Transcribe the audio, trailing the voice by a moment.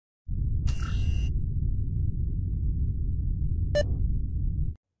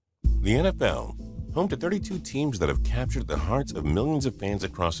The NFL, home to 32 teams that have captured the hearts of millions of fans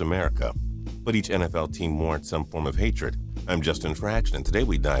across America. But each NFL team warrants some form of hatred. I'm Justin Fraction, and today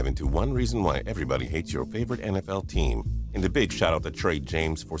we dive into one reason why everybody hates your favorite NFL team. And a big shout out to Trey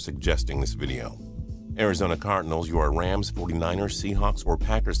James for suggesting this video. Arizona Cardinals, you are Rams, 49ers, Seahawks, or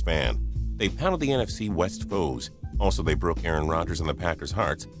Packers fan. They pounded the NFC West foes. Also, they broke Aaron Rodgers and the Packers'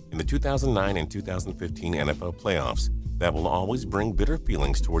 hearts in the 2009 and 2015 NFL playoffs. That will always bring bitter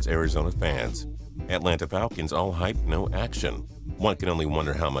feelings towards Arizona fans. Atlanta Falcons, all hype, no action. One can only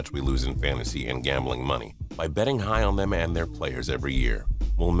wonder how much we lose in fantasy and gambling money by betting high on them and their players every year.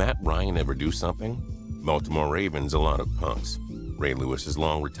 Will Matt Ryan ever do something? Baltimore Ravens, a lot of punks. Ray Lewis is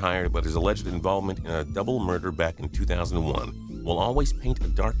long retired, but his alleged involvement in a double murder back in 2001 will always paint a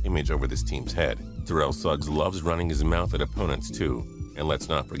dark image over this team's head. Terrell Suggs loves running his mouth at opponents too. And let's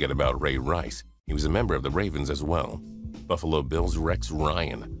not forget about Ray Rice. He was a member of the Ravens as well. Buffalo Bills Rex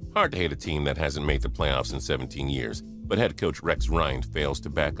Ryan. Hard to hate a team that hasn't made the playoffs in 17 years, but head coach Rex Ryan fails to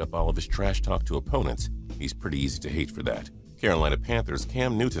back up all of his trash talk to opponents. He's pretty easy to hate for that. Carolina Panthers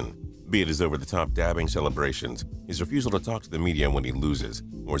Cam Newton. Be it his over-the-top dabbing celebrations, his refusal to talk to the media when he loses,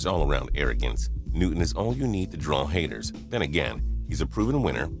 or his all-around arrogance, Newton is all you need to draw haters. Then again, he's a proven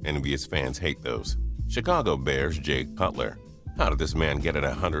winner, and envious fans hate those. Chicago Bears Jay Cutler. How did this man get a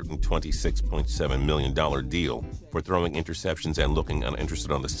 $126.7 million deal for throwing interceptions and looking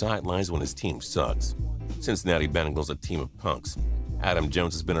uninterested on the sidelines when his team sucks? Cincinnati Bengals, a team of punks. Adam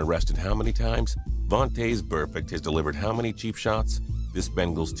Jones has been arrested how many times? Vontaze Burfict has delivered how many cheap shots? This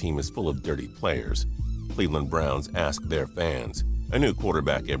Bengals team is full of dirty players. Cleveland Browns ask their fans. A new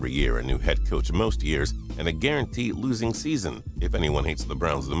quarterback every year, a new head coach most years, and a guaranteed losing season. If anyone hates the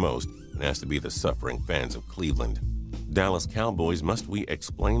Browns the most, it has to be the suffering fans of Cleveland. Dallas Cowboys, must we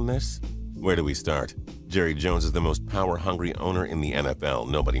explain this? Where do we start? Jerry Jones is the most power-hungry owner in the NFL.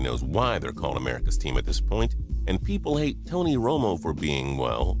 Nobody knows why they're called America's team at this point. And people hate Tony Romo for being,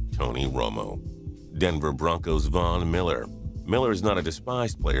 well, Tony Romo. Denver Broncos Von Miller. Miller is not a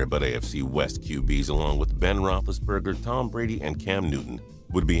despised player, but AFC West QBs, along with Ben Roethlisberger, Tom Brady, and Cam Newton,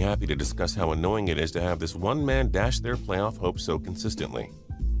 would be happy to discuss how annoying it is to have this one man dash their playoff hopes so consistently.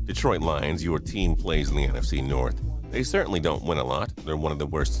 Detroit Lions, your team plays in the NFC North. They certainly don't win a lot. They're one of the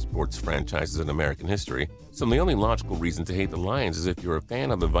worst sports franchises in American history, so the only logical reason to hate the Lions is if you're a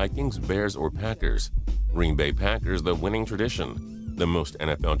fan of the Vikings, Bears, or Packers. Green Bay Packers, the winning tradition. The most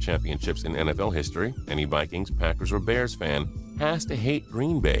NFL championships in NFL history. Any Vikings, Packers, or Bears fan has to hate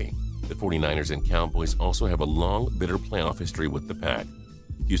Green Bay. The 49ers and Cowboys also have a long, bitter playoff history with the Pack.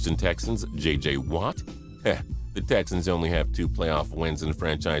 Houston Texans, J.J. Watt? The Texans only have 2 playoff wins in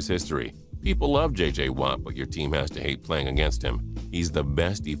franchise history. People love J.J. Watt, but your team has to hate playing against him. He's the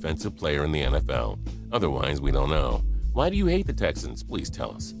best defensive player in the NFL. Otherwise, we don't know. Why do you hate the Texans? Please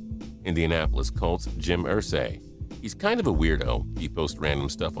tell us. Indianapolis Colts, Jim Irsay. He's kind of a weirdo. He posts random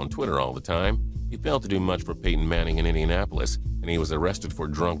stuff on Twitter all the time. He failed to do much for Peyton Manning in Indianapolis, and he was arrested for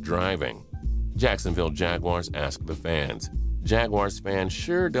drunk driving. Jacksonville Jaguars ask the fans. Jaguars fans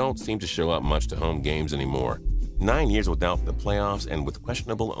sure don't seem to show up much to home games anymore. 9 years without the playoffs and with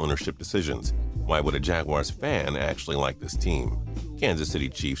questionable ownership decisions. Why would a Jaguars fan actually like this team? Kansas City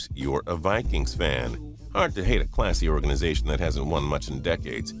Chiefs, you're a Vikings fan. Hard to hate a classy organization that hasn't won much in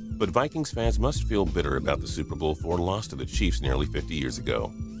decades, but Vikings fans must feel bitter about the Super Bowl IV loss to the Chiefs nearly 50 years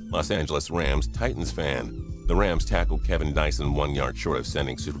ago. Los Angeles Rams Titans fan. The Rams tackled Kevin Dyson 1 yard short of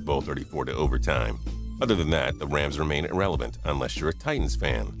sending Super Bowl 34 to overtime. Other than that, the Rams remain irrelevant unless you're a Titans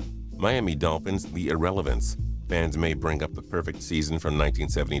fan. Miami Dolphins, the irrelevance. Fans may bring up the perfect season from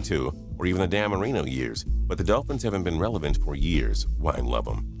 1972 or even the Dan Marino years, but the Dolphins haven't been relevant for years. Why love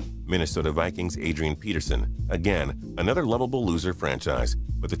them? Minnesota Vikings Adrian Peterson. Again, another lovable loser franchise,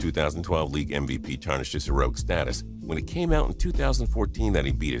 but the 2012 league MVP tarnished his heroic status when it came out in 2014 that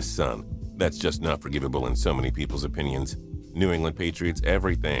he beat his son. That's just not forgivable in so many people's opinions. New England Patriots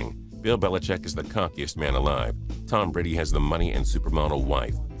everything. Bill Belichick is the cockiest man alive. Tom Brady has the money and supermodel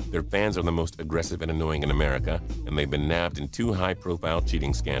wife. Their fans are the most aggressive and annoying in America, and they've been nabbed in 2 high-profile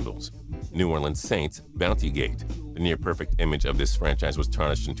cheating scandals. New Orleans Saints, Bountygate. The near-perfect image of this franchise was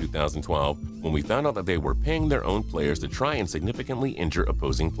tarnished in 2012 when we found out that they were paying their own players to try and significantly injure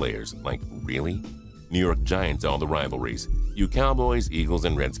opposing players. Like, really? New York Giants, all the rivalries. You Cowboys, Eagles,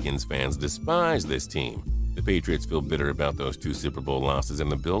 and Redskins fans despise this team. The Patriots feel bitter about those 2 Super Bowl losses, and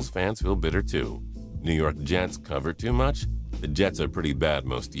the Bills fans feel bitter too. New York Jets cover too much? The Jets are pretty bad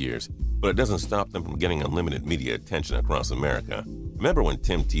most years, but it doesn't stop them from getting unlimited media attention across America. Remember when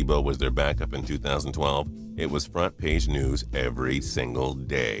Tim Tebow was their backup in 2012? It was front page news every single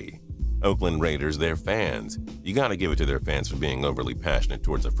day. Oakland Raiders, their fans. You gotta give it to their fans for being overly passionate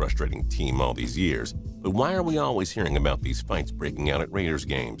towards a frustrating team all these years. But why are we always hearing about these fights breaking out at Raiders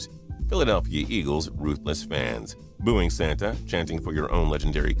games? Philadelphia Eagles, ruthless fans. Booing Santa, chanting for your own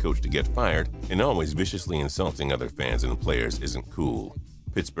legendary coach to get fired, and always viciously insulting other fans and players isn't cool.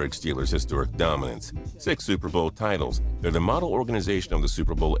 Pittsburgh Steelers' historic dominance. 6 Super Bowl titles. They're the model organization of the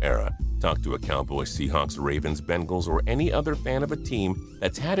Super Bowl era. Talk to a Cowboys, Seahawks, Ravens, Bengals, or any other fan of a team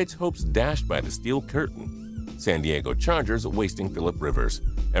that's had its hopes dashed by the steel curtain. San Diego Chargers wasting Phillip Rivers.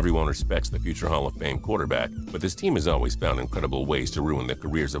 Everyone respects the future Hall of Fame quarterback, but this team has always found incredible ways to ruin the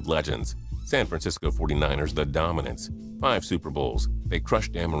careers of legends. San Francisco 49ers, the dominance. 5 Super Bowls. They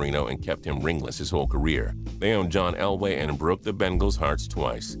crushed Dan Marino and kept him ringless his whole career. They owned John Elway and broke the Bengals' hearts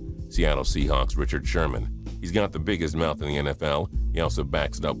twice. Seattle Seahawks, Richard Sherman. He's got the biggest mouth in the NFL. He also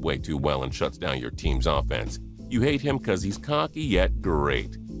backs it up way too well and shuts down your team's offense. You hate him because he's cocky yet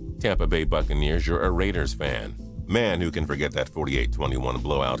great. Tampa Bay Buccaneers, you're a Raiders fan. Man, who can forget that 48-21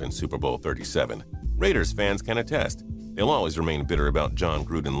 blowout in Super Bowl 37? Raiders fans can attest. They'll always remain bitter about John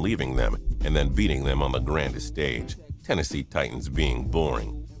Gruden leaving them and then beating them on the grandest stage. Tennessee Titans being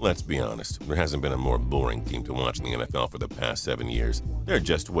boring. Let's be honest, there hasn't been a more boring team to watch in the NFL for the past 7 years. They're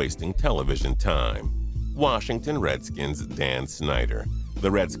just wasting television time. Washington Redskins, Dan Snyder.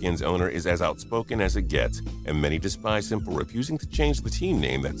 The Redskins owner is as outspoken as it gets, and many despise him for refusing to change the team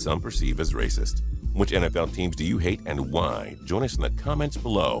name that some perceive as racist. Which NFL teams do you hate and why? Join us in the comments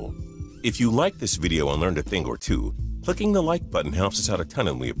below. If you like this video and learned a thing or two, clicking the like button helps us out a ton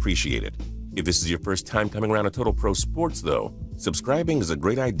and we appreciate it. If this is your first time coming around to Total Pro Sports though, subscribing is a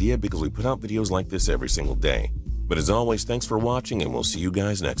great idea because we put out videos like this every single day. But as always, thanks for watching and we'll see you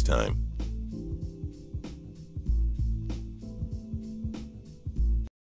guys next time.